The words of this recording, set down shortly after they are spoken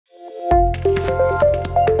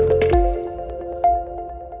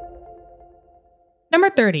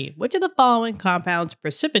Number 30, which of the following compounds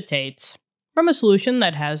precipitates from a solution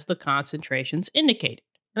that has the concentrations indicated?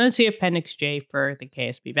 And let's see Appendix J for the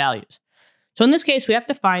KSP values. So in this case, we have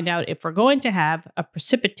to find out if we're going to have a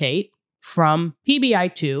precipitate from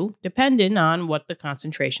PbI2 dependent on what the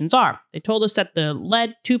concentrations are. They told us that the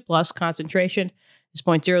lead 2+ concentration is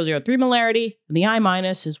 0.003 molarity, and the I-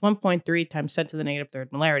 is 1.3 times 10 to the negative third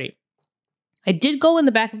molarity. I did go in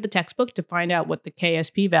the back of the textbook to find out what the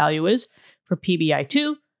KSP value is for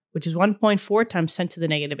PbI2, which is 1.4 times 10 to the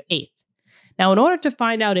negative eighth. Now, in order to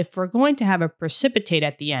find out if we're going to have a precipitate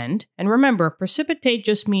at the end, and remember, a precipitate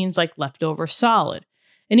just means like leftover solid.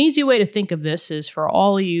 An easy way to think of this is for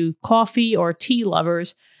all you coffee or tea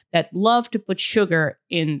lovers that love to put sugar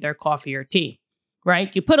in their coffee or tea,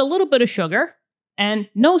 right? You put a little bit of sugar and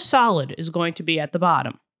no solid is going to be at the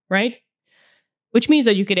bottom, right? Which means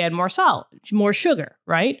that you could add more solid, more sugar,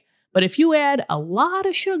 right? But if you add a lot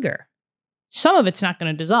of sugar, some of it's not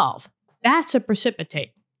going to dissolve. That's a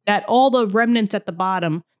precipitate. That all the remnants at the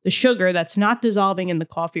bottom, the sugar that's not dissolving in the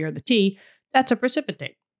coffee or the tea, that's a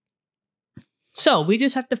precipitate. So we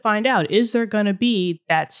just have to find out, is there going to be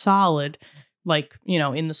that solid, like,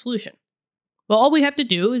 in the solution? Well, all we have to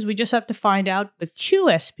do is we just have to find out the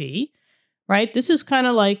QSP, right? This is kind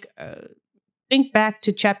of like, think back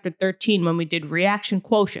to chapter 13 when we did reaction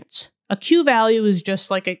quotients. A Q value is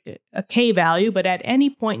just like a K value, but at any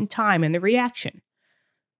point in time in the reaction.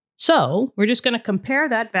 So we're just going to compare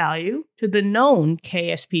that value to the known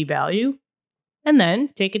KSP value and then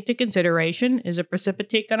take into consideration, is a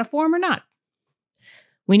precipitate going to form or not?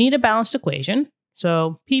 We need a balanced equation.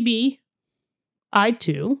 So PbI2,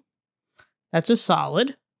 that's a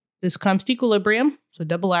solid. This comes to equilibrium, so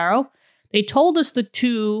double arrow. They told us the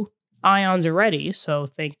two ions already, so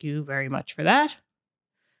thank you very much for that.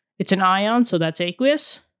 It's an ion, so that's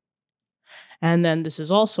aqueous. And then this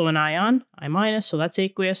is also an ion, I-, so that's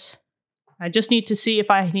aqueous. I just need to see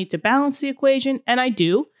if I need to balance the equation, and I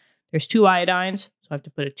do. There's two iodines, so I have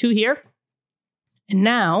to put a 2 here. And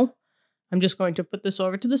now, I'm just going to put this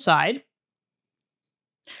over to the side.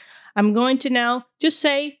 I'm going to now just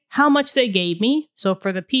say how much they gave me. So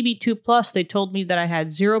for the Pb2+, they told me that I had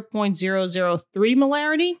 0.003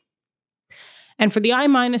 molarity. And for the I-,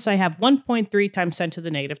 I have 1.3 times 10 to the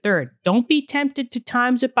negative third. Don't be tempted to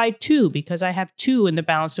times it by 2 because I have 2 in the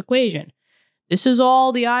balanced equation. This is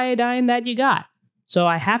all the iodine that you got. So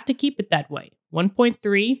I have to keep it that way.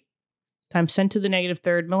 1.3 times 10 to the negative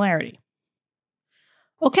third molarity.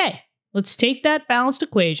 Okay, let's take that balanced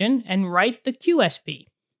equation and write the QSP.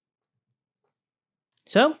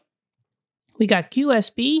 So we got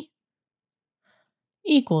QSP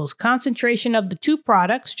equals concentration of the two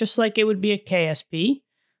products, just like it would be a KSP.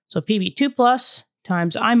 So Pb2+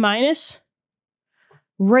 times I-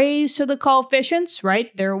 raised to the coefficients, right?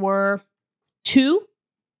 There were 2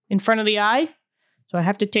 in front of the I. So I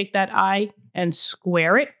have to take that I and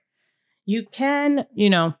square it. You can,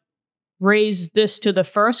 raise this to the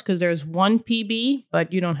first because there's 1 Pb,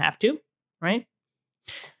 but you don't have to, right?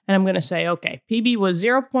 And I'm going to say, okay, Pb was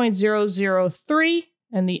 0.003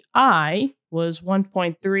 and the I was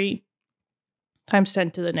 1.3 times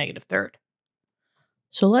 10 to the negative third.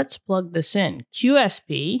 So let's plug this in.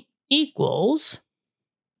 QSP equals,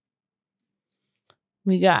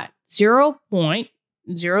 we got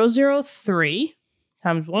 0.003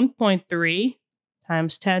 times 1.3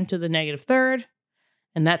 times 10 to the negative third,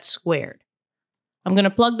 and that's squared. I'm going to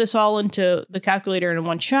plug this all into the calculator in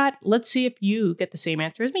one shot. Let's see if you get the same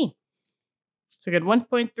answer as me. So I got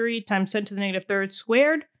 1.3 times 10 to the negative third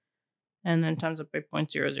squared, and then times up by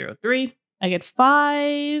 0.003. I get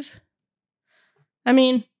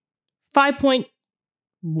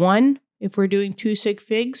 5.1 if we're doing 2 sig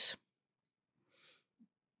figs,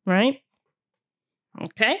 right?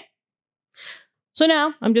 Okay. So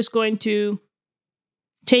now I'm just going to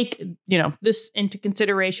take, this into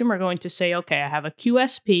consideration. We're going to say, okay, I have a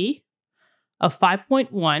QSP of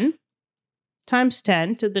 5.1 times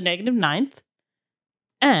 10 to the negative 9th.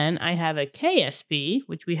 And I have a KSP,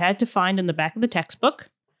 which we had to find in the back of the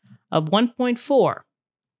textbook, of 1.4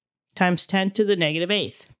 times 10 to the negative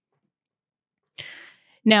 8th.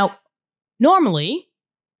 Now, normally,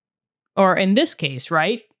 or in this case,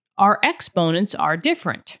 right, our exponents are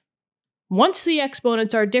different. Once the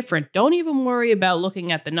exponents are different, don't even worry about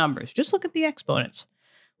looking at the numbers. Just look at the exponents.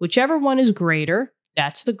 Whichever one is greater,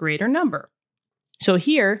 that's the greater number. So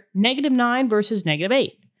here, -9 versus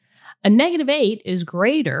 -8. A -8 is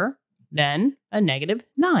greater than a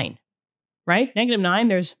 -9, right? -9,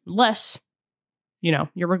 there's less,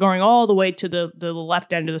 you're going all the way to the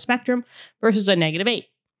left end of the spectrum versus a -8.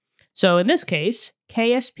 So in this case,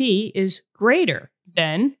 KSP is greater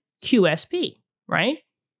than QSP. right?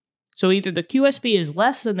 So either the QSB is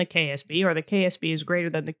less than the KSB or the KSB is greater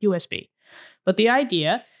than the QSB. But the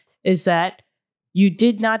idea is that you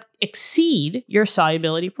did not exceed your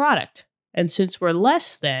solubility product. And since we're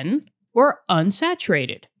less than, we're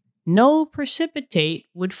unsaturated. No precipitate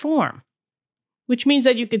would form, which means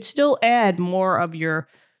that you could still add more of your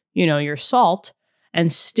salt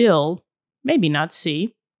and still maybe not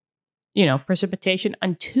see, precipitation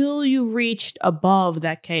until you reached above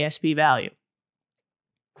that KSB value.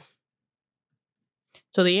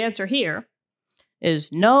 So the answer here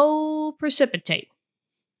is no precipitate.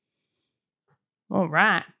 All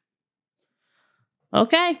right.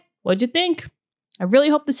 Okay, what'd you think? I really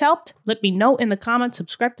hope this helped. Let me know in the comments.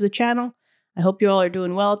 Subscribe to the channel. I hope you all are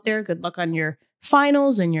doing well out there. Good luck on your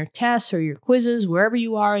finals and your tests or your quizzes, wherever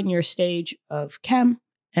you are in your stage of chem.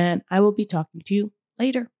 And I will be talking to you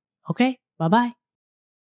later. Okay, bye-bye.